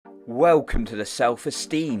Welcome to the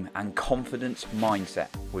Self-Esteem and Confidence Mindset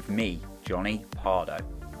with me, Johnny Pardo.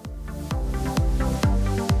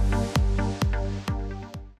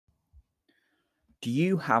 Do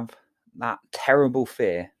you have that terrible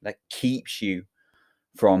fear that keeps you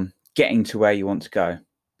from getting to where you want to go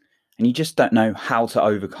and you just don't know how to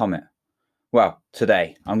overcome it? Well,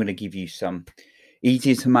 today I'm going to give you some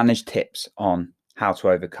easy to manage tips on how to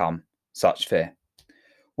overcome such fear.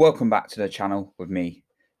 Welcome back to the channel with me,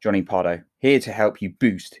 Johnny Pardo, here to help you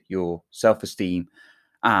boost your self-esteem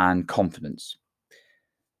and confidence.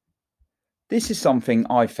 This is something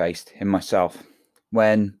I faced in myself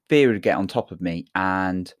when fear would get on top of me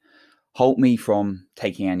and halt me from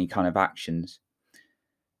taking any kind of actions.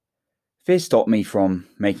 Fear stopped me from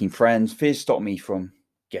making friends. Fear stopped me from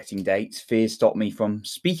getting dates. Fear stopped me from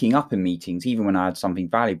speaking up in meetings, even when I had something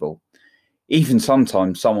valuable. Even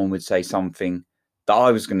sometimes someone would say something that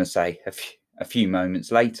I was going to say a few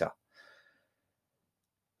moments later.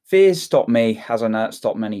 Fear stopped me, as I know it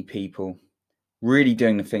stopped many people, really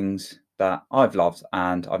doing the things that I've loved,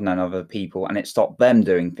 and I've known other people, and it stopped them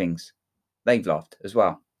doing things they've loved as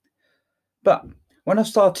well. But when I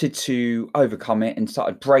started to overcome it and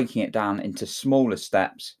started breaking it down into smaller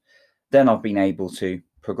steps, then I've been able to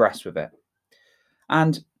progress with it.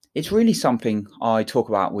 And it's really something I talk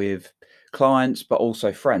about with clients, but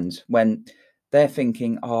also friends, when they're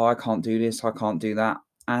thinking, oh, I can't do this, I can't do that.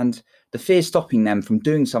 And the fear stopping them from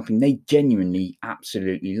doing something they genuinely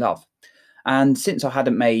absolutely love. And since I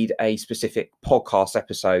hadn't made a specific podcast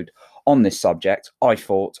episode on this subject, I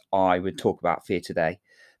thought I would talk about fear today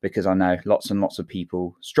because I know lots and lots of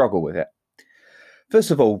people struggle with it. First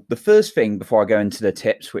of all, the first thing before I go into the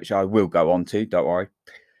tips, which I will go on to, don't worry,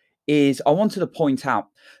 is I wanted to point out,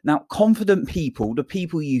 now, confident people, the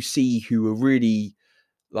people you see who are really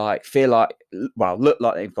look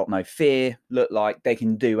like they've got no fear, look like they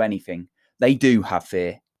can do anything. They do have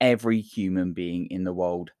fear. Every human being in the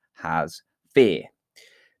world has fear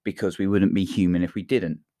because we wouldn't be human if we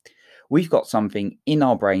didn't. We've got something in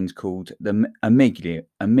our brains called the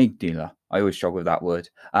amygdala. I always struggle with that word.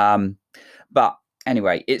 But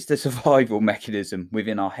anyway, it's the survival mechanism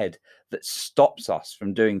within our head that stops us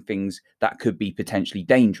from doing things that could be potentially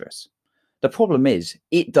dangerous. The problem is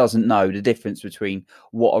it doesn't know the difference between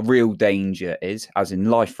what a real danger is, as in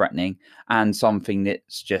life-threatening, and something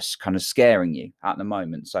that's just kind of scaring you at the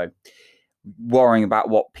moment. So worrying about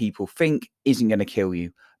what people think isn't going to kill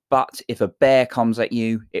you. But if a bear comes at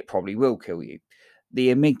you, it probably will kill you.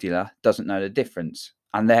 The amygdala doesn't know the difference,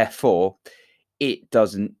 and therefore it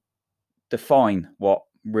doesn't define what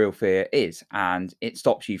real fear is, and it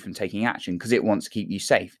stops you from taking action because it wants to keep you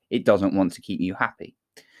safe. It doesn't want to keep you happy.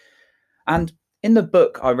 And in the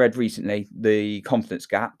book I read recently, The Confidence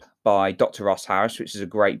Gap by Dr. Russ Harris, which is a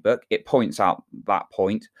great book, it points out that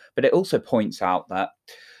point, but it also points out that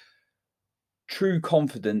true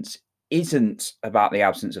confidence isn't about the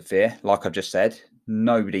absence of fear. Like I've just said,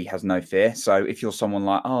 nobody has no fear. So if you're someone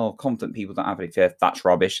like, oh, confident people don't have any fear, that's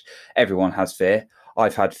rubbish. Everyone has fear.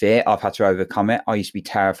 I've had fear. I've had to overcome it. I used to be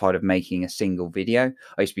terrified of making a single video.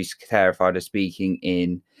 I used to be terrified of speaking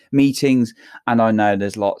in meetings. And I know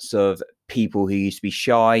there's lots of people who used to be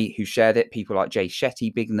shy who shared it. People like Jay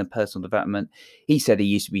Shetty, big in the personal development. He said he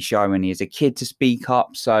used to be shy when he was a kid to speak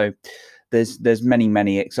up. So there's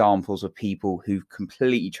many examples of people who've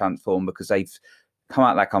completely transformed because they've come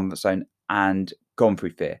out of their comfort zone and gone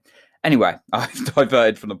through fear. Anyway, I've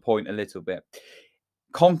diverted from the point a little bit.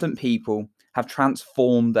 Confident people have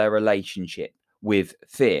transformed their relationship with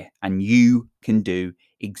fear, and you can do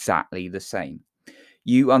exactly the same.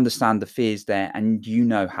 You understand the fears there and you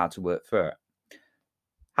know how to work through it.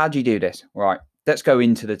 How do you do this? Right, let's go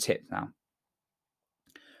into the tip now.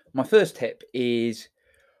 My first tip is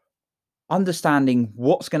understanding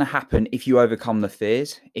what's going to happen if you overcome the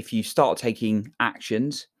fears, if you start taking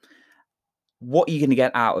actions. What are you going to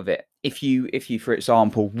get out of it? If you, for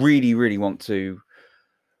example, really want to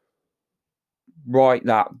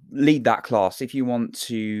lead that class, if you want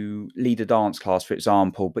to lead a dance class, for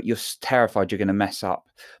example, but you're terrified you're going to mess up.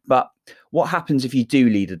 But what happens if you do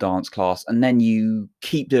lead a dance class and then you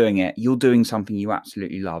keep doing it? You're doing something you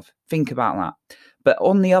absolutely love. Think about that. But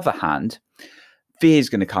on the other hand, fear is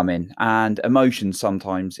going to come in, and emotion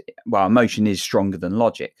sometimes, well, emotion is stronger than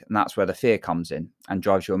logic, and that's where the fear comes in and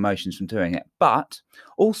drives your emotions from doing it. But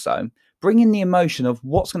also bring in the emotion of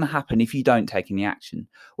what's going to happen if you don't take any action.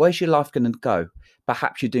 Where's your life going to go?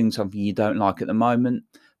 Perhaps you're doing something you don't like at the moment,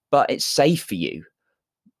 but it's safe for you.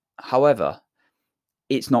 However,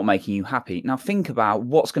 it's not making you happy. Now think about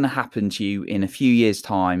what's going to happen to you in a few years'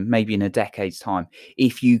 time, maybe in a decade's time,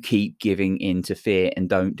 if you keep giving in to fear and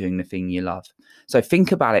don't doing the thing you love. So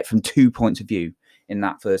think about it from 2 points of view in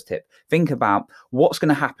that first tip. Think about what's going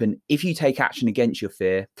to happen if you take action against your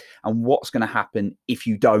fear, and what's going to happen if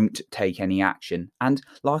you don't take any action. And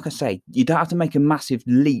like I say, you don't have to make a massive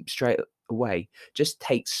leap straight away. Just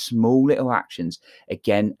take small little actions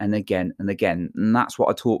again and again and again. And that's what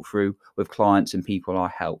I talk through with clients and people I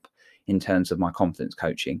help in terms of my confidence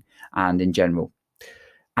coaching and in general.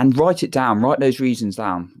 And write it down, write those reasons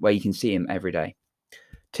down where you can see them every day.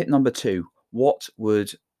 Tip number 2, what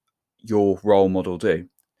would your role model do?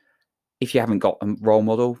 If you haven't got a role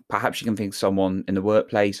model, perhaps you can think of someone in the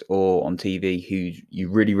workplace or on TV who you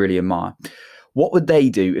really, really admire. What would they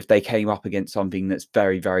do if they came up against something that's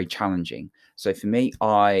very, very challenging? So for me,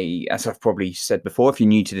 as I've probably said before, if you're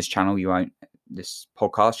new to this channel, this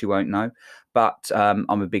podcast, you won't know. But I'm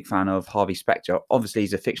a big fan of Harvey Specter. Obviously,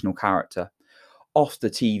 he's a fictional character off the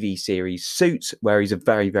TV series Suits, where he's a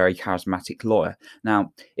very, very charismatic lawyer.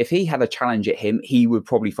 Now, if he had a challenge at him, he would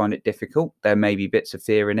probably find it difficult. There may be bits of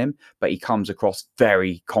fear in him, but he comes across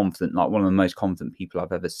very confident, like one of the most confident people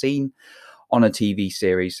I've ever seen on a TV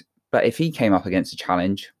series. But if he came up against a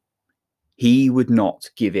challenge, he would not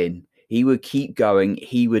give in. He would keep going.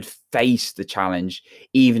 He would face the challenge,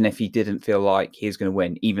 even if he didn't feel like he was going to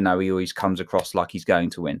win, even though he always comes across like he's going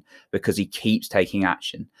to win, because he keeps taking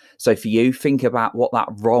action. So for you, think about what that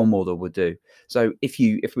role model would do. So if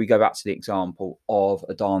we go back to the example of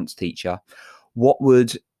a dance teacher,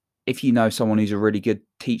 if you know someone who's a really good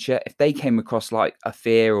teacher, if they came across like a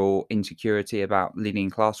fear or insecurity about leading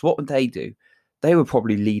class, what would they do? They would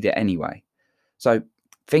probably lead it anyway. So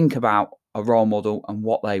think about a role model and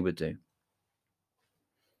what they would do.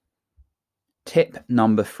 Tip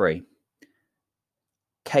number 3,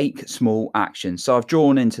 take small action. So I've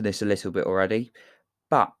drawn into this a little bit already,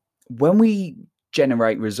 but when we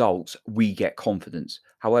generate results, we get confidence.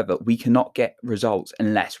 However, we cannot get results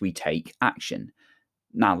unless we take action.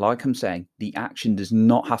 Now, like I'm saying, the action does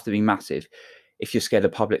not have to be massive. If you're scared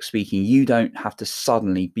of public speaking, you don't have to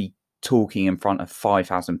suddenly be talking in front of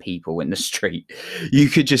 5,000 people in the street. You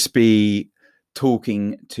could just be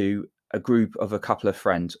talking to a group of a couple of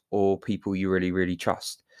friends or people you really, really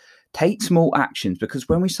trust. Take small actions, because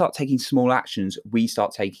when we start taking small actions, we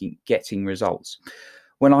start getting results.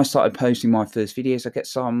 When I started posting my first videos, I get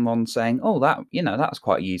someone saying, "Oh, that's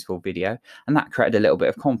quite a useful video," and that created a little bit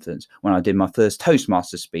of confidence. When I did my first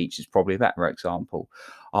Toastmaster speech, is probably a better example.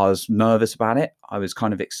 I was nervous about it. I was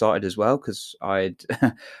kind of excited as well because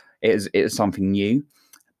it was something new.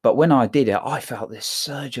 But when I did it, I felt this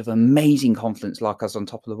surge of amazing confidence, like I was on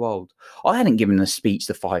top of the world. I hadn't given a speech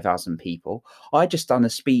to 5,000 people. I just done a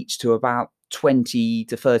speech to about 20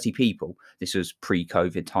 to 30 people. This was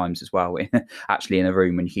pre-COVID times as well, actually in a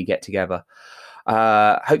room when you could get together.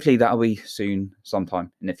 Hopefully that'll be soon,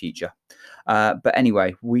 sometime in the future. But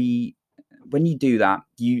anyway, when you do that,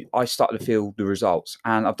 I start to feel the results,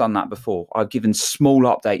 and I've done that before. I've given small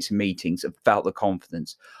updates in meetings and felt the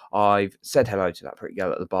confidence. I've said hello to that pretty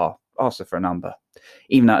girl at the bar, asked her for a number,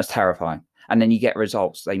 even though it's terrifying. And then you get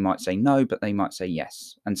results. They might say no, but they might say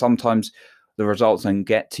yes. And sometimes the results don't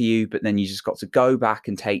get to you, but then you just got to go back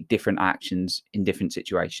and take different actions in different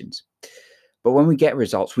situations. But when we get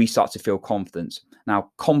results, we start to feel confidence.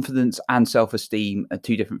 Now, confidence and self-esteem are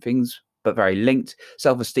two different things, but very linked.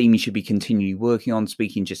 Self-esteem, you should be continually working on,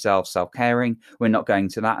 speaking to yourself, self-caring. We're not going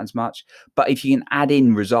to that as much. But if you can add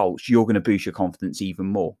in results, you're going to boost your confidence even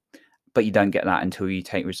more. But you don't get that until you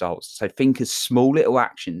take results. So think of small little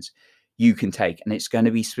actions you can take, and it's going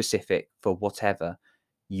to be specific for whatever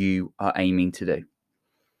you are aiming to do.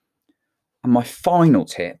 And my final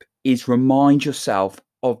tip is remind yourself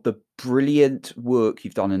of the brilliant work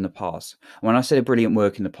you've done in the past. When I say brilliant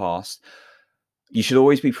work in the past, you should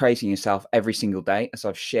always be praising yourself every single day, as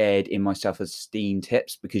I've shared in my self-esteem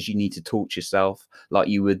tips, because you need to talk to yourself like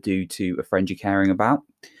you would do to a friend you're caring about,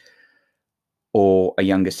 or a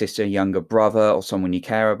younger sister, younger brother, or someone you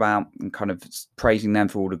care about, and kind of praising them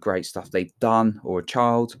for all the great stuff they've done, or a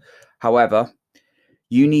child. However,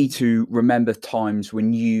 you need to remember times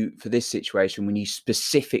for this situation, when you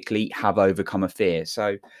specifically have overcome a fear.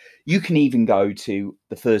 So you can even go to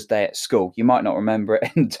the first day at school. You might not remember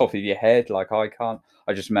it in the top of your head, like I can't.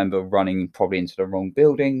 I just remember running probably into the wrong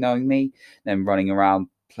building, knowing me, then running around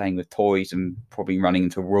playing with toys and probably running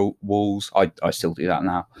into walls. I still do that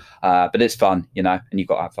now, but it's fun, and you've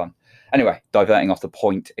got to have fun. Anyway, diverting off the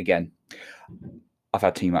point again. I've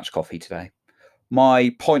had too much coffee today.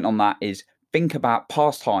 My point on that is, think about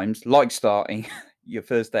past times, like starting your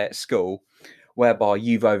first day at school, whereby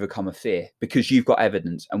you've overcome a fear because you've got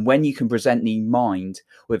evidence. And when you can present the mind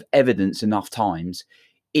with evidence enough times,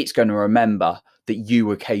 it's going to remember that you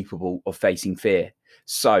were capable of facing fear.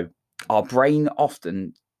 So our brain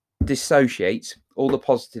often dissociates all the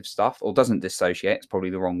positive stuff, or doesn't dissociate, it's probably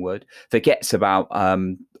the wrong word, forgets about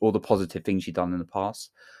all the positive things you've done in the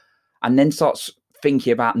past, and then starts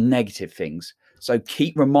thinking about negative things. So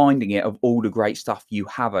keep reminding it of all the great stuff you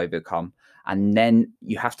have overcome. And then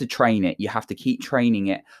you have to train it. You have to keep training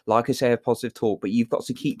it. Like I say, a positive talk, but you've got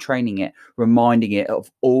to keep training it, reminding it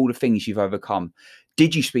of all the things you've overcome.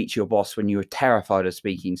 Did you speak to your boss when you were terrified of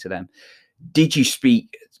speaking to them? Did you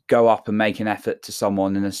go up and make an effort to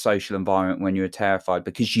someone in a social environment when you were terrified?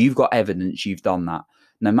 Because you've got evidence you've done that.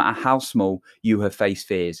 No matter how small, you have faced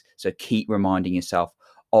fears. So keep reminding yourself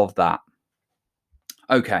of that.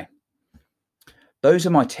 Okay. Those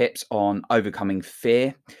are my tips on overcoming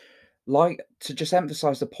fear. Like, to just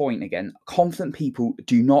emphasize the point again, confident people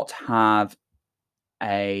do not have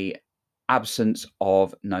an absence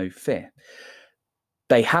of no fear.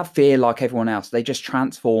 They have fear like everyone else. They just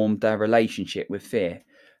transform their relationship with fear.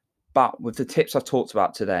 But with the tips I've talked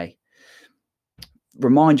about today,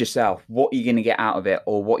 remind yourself what you're going to get out of it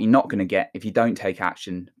or what you're not going to get if you don't take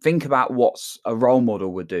action. Think about what a role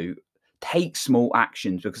model would do. Take small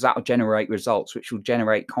actions, because that will generate results, which will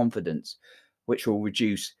generate confidence, which will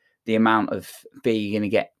reduce the amount of fear you're going to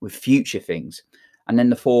get with future things. And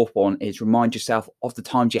then the fourth one is remind yourself of the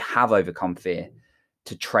times you have overcome fear,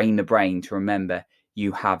 to train the brain to remember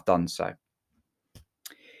you have done so.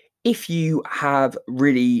 If you have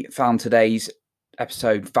really found today's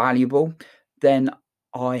episode valuable, then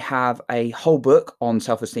I have a whole book on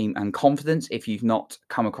self-esteem and confidence. If you've not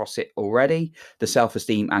come across it already, The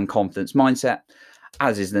Self-Esteem and Confidence Mindset,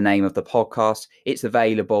 as is the name of the podcast. It's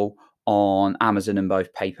available on Amazon in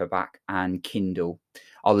both paperback and Kindle.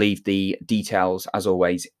 I'll leave the details, as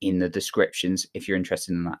always, in the descriptions if you're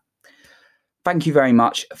interested in that. Thank you very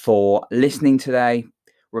much for listening today.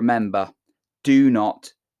 Remember, do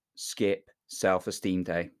not skip Self-Esteem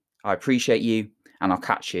Day. I appreciate you, and I'll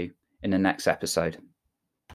catch you in the next episode.